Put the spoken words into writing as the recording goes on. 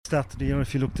start of the year,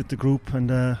 if you looked at the group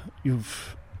and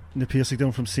you've the PSC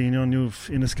down from senior and you've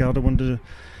Inniscarda won the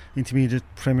intermediate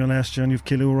Premier last year and you've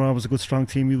Killura was a good strong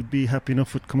team, you'd be happy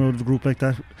enough with coming out of a group like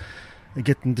that.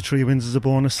 Getting the 3 wins is a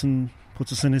bonus and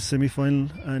puts us in his semi-final,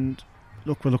 and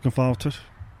look, we're looking forward to it.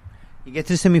 You get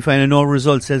to the semi-final, no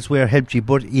results elsewhere helped you,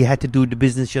 but you had to do the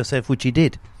business yourself, which you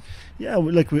did. Yeah,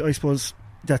 I suppose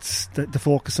that's the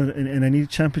focus in any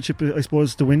championship. I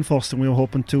suppose to win first, and we were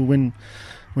hoping to win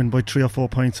by 3 or 4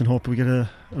 points and hope we get a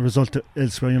result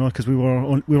elsewhere, because we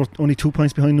were only 2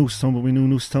 points behind Newcestown, but we knew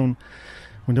Newcestown,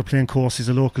 when they're playing Cork, is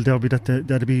a local derby,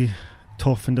 that'd be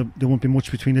tough, and there won't be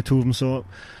much between the two of them. So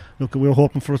look, we were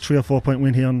hoping for a 3 or 4 point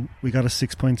win here, and we got a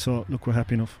 6 points, so look, we're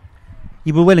happy enough.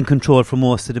 You were well in control for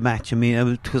most of the match. I mean,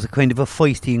 it was a kind of a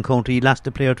feisty encounter. You lost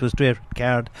the player to a straight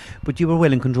card, but you were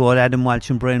well in control. Adam Walsh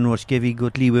and Brian Roche gave you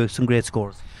good leeway with some great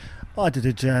scores. Oh, they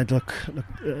did, yeah. Look,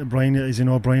 Brian, as you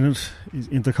know, Brian is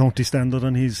inter-county standard,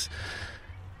 and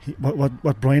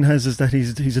what Brian has is that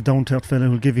he's a down-to-earth fella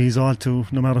who'll give you his all to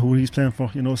no matter who he's playing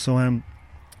for, so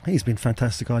he's been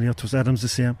fantastic all year. It was Adam's the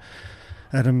same.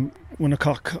 Adam won a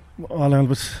Cork all in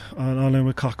with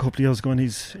Cork a couple of years ago, and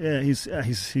he's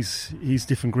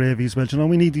different gravy as well.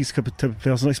 We need these type of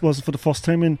players, and I suppose for the first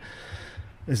time in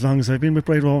as long as I've been with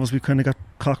Bright Rovers, we've kind of got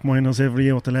Cork minors every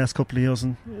year with the last couple of years,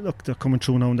 and look, they're coming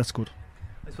through now, and that's good.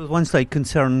 I suppose one slight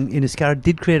concern, Inniscarra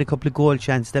did create a couple of goal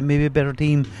chances that maybe a better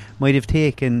team might have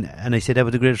taken, and I say that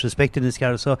with the greatest respect in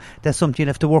Inniscarra, so that's something you'll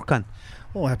have to work on.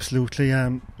 Oh, absolutely.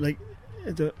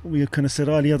 We kind of said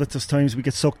all year that there's times we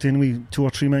get sucked in, we 2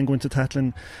 or 3 men go into tackle,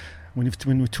 and when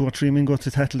 2 or 3 men go to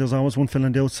tackle, there's always one fella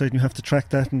on the outside and you have to track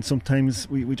that, and sometimes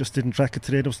we just didn't track it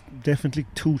today. There was definitely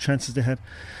 2 chances they had,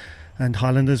 and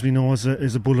Holland, as we know, is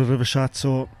a bullet of a shot,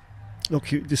 so look,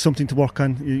 there's something to work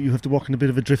on. You have to work on a bit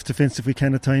of a drift defence if we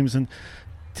can at times, and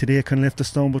today kind of left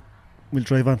us down, but we'll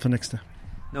drive on for next day.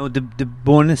 Now the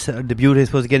bonus, the beauty, I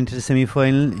suppose, getting to the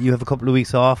semi-final, you have a couple of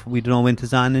weeks off, we don't know when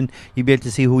it's on, and you'll be able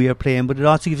to see who you're playing, but it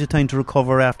also gives you time to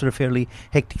recover after a fairly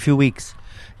hectic few weeks.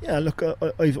 Yeah, look,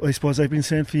 I suppose I've been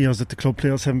saying for years that the club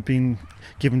players haven't been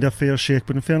given their fair shake,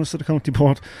 but in fairness to the county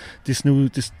board, this new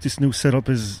setup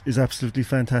is absolutely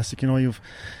fantastic. You've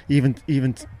even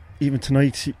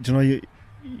tonight,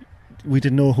 we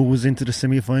didn't know who was into the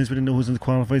semi-finals, we didn't know who was in the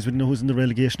qualifiers, we didn't know who was in the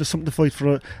relegation. There's something to fight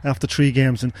for after 3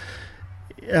 games, and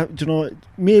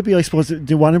maybe I suppose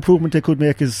the one improvement they could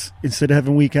make is, instead of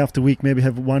having week after week, maybe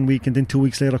have 1 week and then 2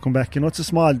 weeks later come back. It's a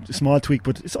small tweak,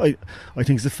 but I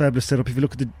think it's a fabulous setup. If you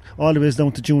look at all the ways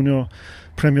down to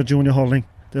Premier Junior hurling,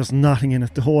 there's nothing in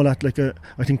it. The whole lot,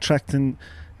 I think Tracton,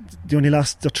 they only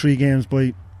lost their 3 games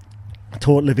by a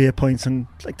total of 8 points, and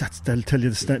they'll tell you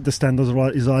the standards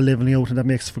is all levelling out, and that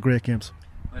makes for great games.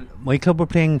 Well, my club were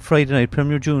playing Friday night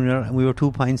Premier Junior, and we were 2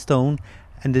 points down,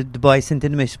 and the boys sent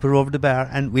in a message, put it over the bar,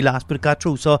 and we lost, but it got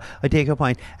through. So I take your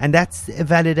point, and that's a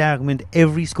valid argument.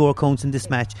 Every score counts in this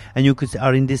match, and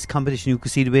or in this competition. You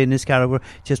could see the way in Inniscarra were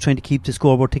just trying to keep the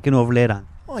scoreboard ticking over later on.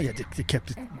 Oh yeah, they kept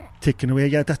it ticking away.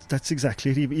 Yeah, that's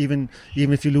exactly it. Even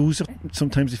if you lose,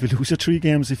 sometimes if you lose your 3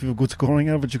 games, if you have a good scoring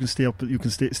average, you can stay up. You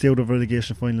can stay out of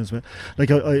relegation final as well. I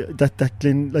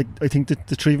think that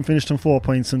the 3 finished on 4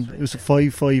 points, and it was a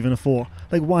 5-5 and a 4.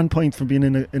 1 point from being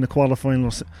in a quarter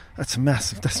final. That's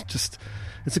massive.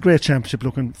 It's a great championship.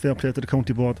 Looking, fair play to the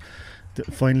county board.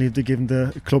 Finally, they're giving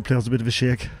the club players a bit of a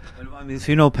shake. Well,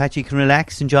 so Pat, you can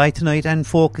relax, enjoy tonight, and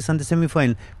focus on the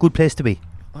semi-final. Good place to be.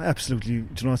 Absolutely,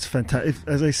 it's fantastic.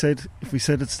 As I said, if we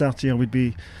said at the start of the year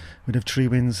we'd have 3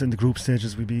 wins in the group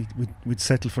stages, we'd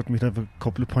settle for it, and we'd have a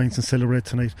couple of points and celebrate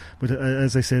tonight. But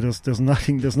as I said, there's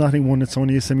nothing won. It's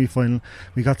only a semi-final.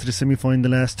 We got to the semi-final the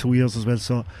last 2 years as well.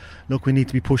 So look, we need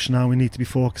to be pushing now. We need to be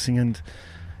focusing, and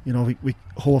we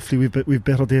hopefully we've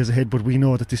better days ahead. But we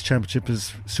know that this championship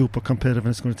is super competitive,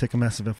 and it's going to take a massive effort.